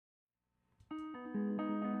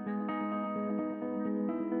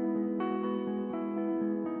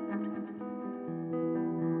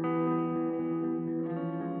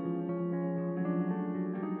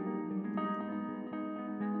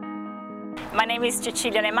My name is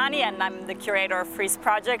Cecilia Alemani and I'm the curator of Frieze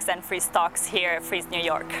Projects and Frieze Talks here at Frieze New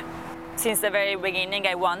York. Since the very beginning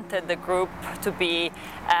I wanted the group to be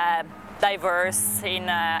diverse in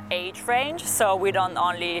age range, so we don't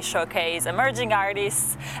only showcase emerging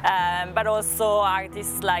artists, but also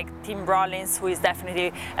artists like Tim Rollins, who is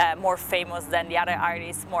definitely more famous than the other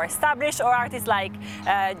artists more established, or artists like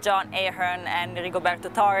John Ahern and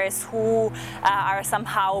Rigoberto Torres, who are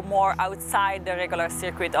somehow more outside the regular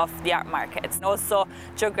circuit of the art markets. Also,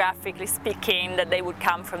 geographically speaking, that they would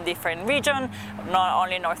come from different regions, not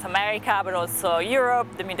only North America, but also Europe,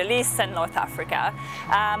 the Middle East, and North Africa.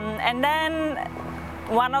 And then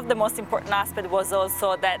one of the most important aspects was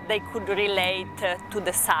also that they could relate to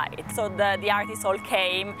the site. So the artists all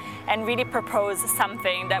came and really proposed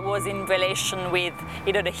something that was in relation with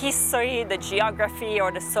either the history, the geography,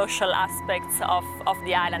 or the social aspects of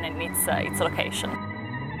the island and its location.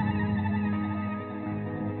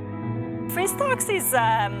 Frieze Talks is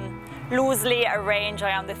loosely arranged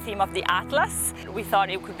around the theme of the Atlas. We thought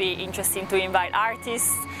it could be interesting to invite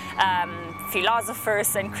artists,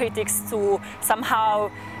 philosophers and critics to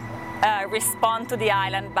somehow respond to the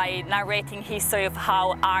island by narrating history of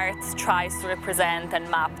how art tries to represent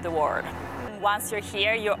and map the world. Once you're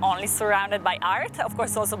here, you're only surrounded by art, of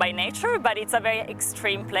course also by nature, but it's a very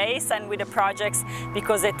extreme place, and with the projects,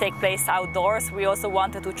 because they take place outdoors, we also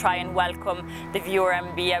wanted to try and welcome the viewer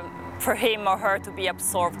and for him or her to be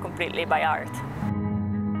absorbed completely by art.